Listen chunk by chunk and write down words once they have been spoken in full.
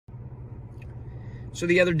So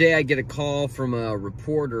the other day I get a call from a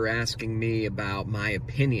reporter asking me about my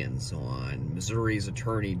opinions on Missouri's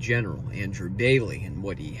Attorney General, Andrew Bailey, and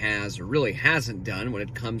what he has or really hasn't done when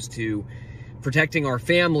it comes to protecting our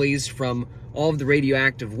families from all of the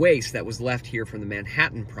radioactive waste that was left here from the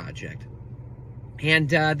Manhattan Project. And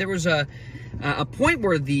there was a point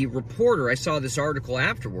where the reporter, I saw this article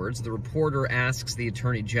afterwards, the reporter asks the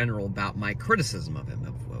Attorney General about my criticism of him,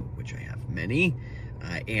 of which I have many.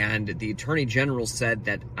 And the Attorney General said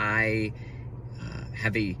that I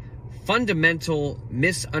have a fundamental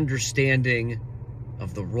misunderstanding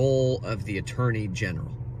of the role of the Attorney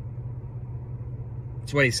General.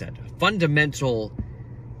 That's what he said. A fundamental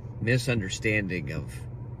misunderstanding of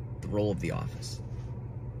the role of the office.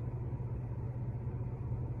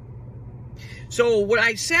 So what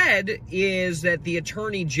I said is that the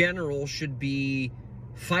Attorney General should be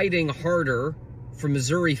fighting harder for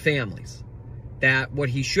Missouri families. That what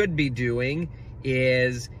he should be doing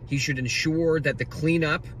is he should ensure that the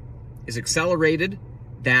cleanup is accelerated,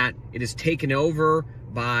 that it is taken over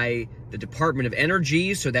by the Department of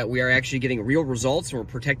Energy so that we are actually getting real results and we're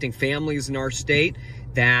protecting families in our state,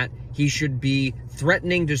 that he should be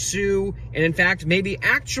threatening to sue and, in fact, maybe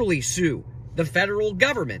actually sue the federal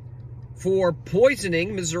government for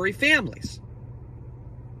poisoning Missouri families.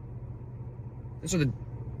 And so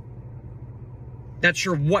not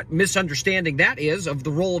sure what misunderstanding that is of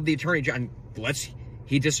the role of the Attorney General.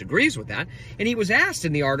 He disagrees with that. And he was asked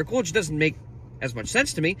in the article, which doesn't make as much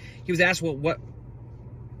sense to me, he was asked, well, what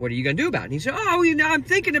are you going to do about it? And he said, I'm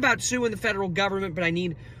thinking about suing the federal government, but I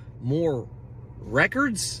need more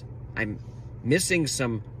records. I'm missing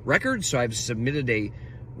some records, so I've submitted a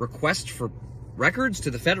request for records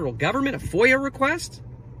to the federal government, a FOIA request.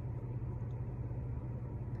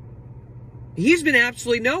 He's been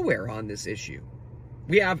absolutely nowhere on this issue.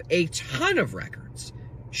 We have a ton of records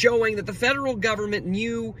showing that the federal government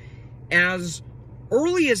knew as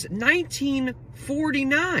early as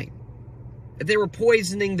 1949 that they were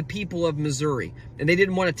poisoning the people of Missouri. And they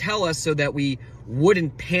didn't want to tell us so that we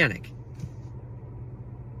wouldn't panic.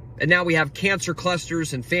 And now we have cancer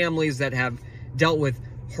clusters and families that have dealt with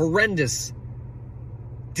horrendous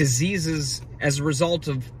diseases as a result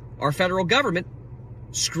of our federal government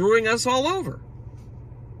screwing us all over.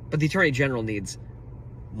 But the Attorney General needs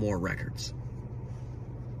more records.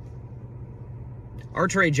 Our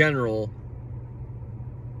Attorney General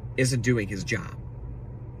isn't doing his job.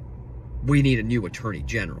 We need a new Attorney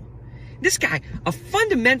General. This guy, a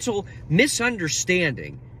fundamental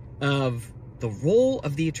misunderstanding of the role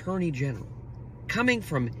of the Attorney General coming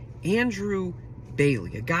from Andrew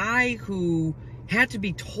Bailey, a guy who had to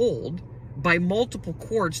be told by multiple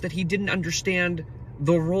courts that he didn't understand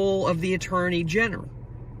the role of the Attorney General.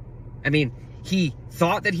 I mean, he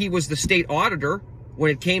thought that he was the state auditor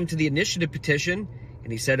when it came to the initiative petition,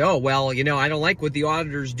 and he said, I don't like what the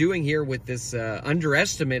auditor's doing here with this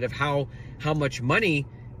underestimate of how much money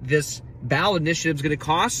this ballot initiative is going to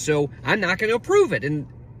cost, so I'm not going to approve it. And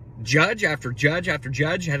judge after judge after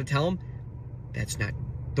judge had to tell him, that's not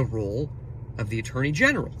the role of the Attorney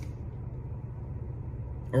General.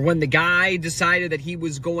 Or when the guy decided that he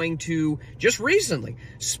was going to, just recently,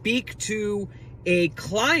 speak to a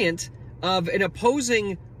client of an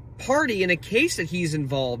opposing party in a case that he's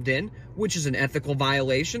involved in, which is an ethical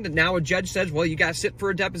violation, that now a judge says, well, you got to sit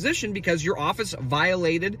for a deposition because your office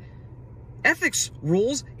violated ethics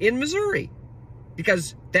rules in Missouri.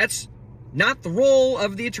 Because that's not the role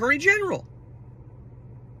of the Attorney General.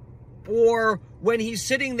 Or when he's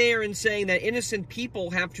sitting there and saying that innocent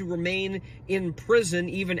people have to remain in prison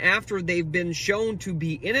even after they've been shown to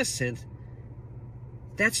be innocent,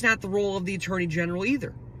 that's not the role of the Attorney General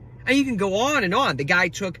either. And you can go on and on. The guy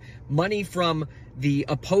took money from the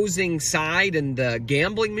opposing side in the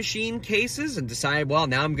gambling machine cases and decided, well,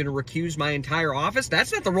 now I'm going to recuse my entire office.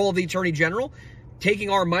 That's not the role of the Attorney General,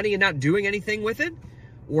 taking our money and not doing anything with it,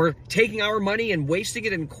 or taking our money and wasting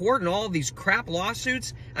it in court and all of these crap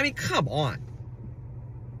lawsuits. I mean, come on.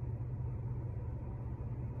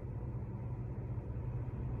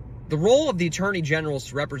 The role of the Attorney General is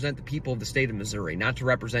to represent the people of the state of Missouri, not to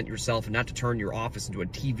represent yourself and not to turn your office into a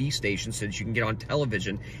TV station so that you can get on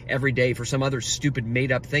television every day for some other stupid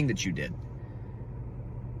made-up thing that you did.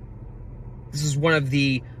 This is one of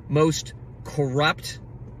the most corrupt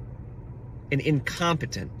and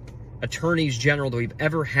incompetent attorneys general that we've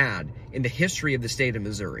ever had in the history of the state of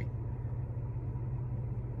Missouri.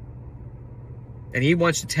 And he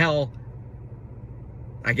wants to tell,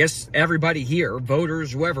 I guess, everybody here,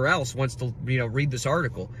 voters, whoever else wants to, read this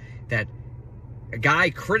article, that a guy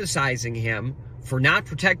criticizing him for not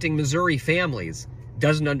protecting Missouri families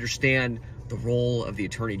doesn't understand The role of the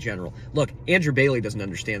Attorney General. Look, Andrew Bailey doesn't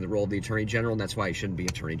understand the role of the Attorney General, and that's why he shouldn't be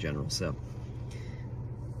Attorney General. So,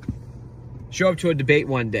 show up to a debate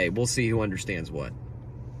one day. We'll see who understands what.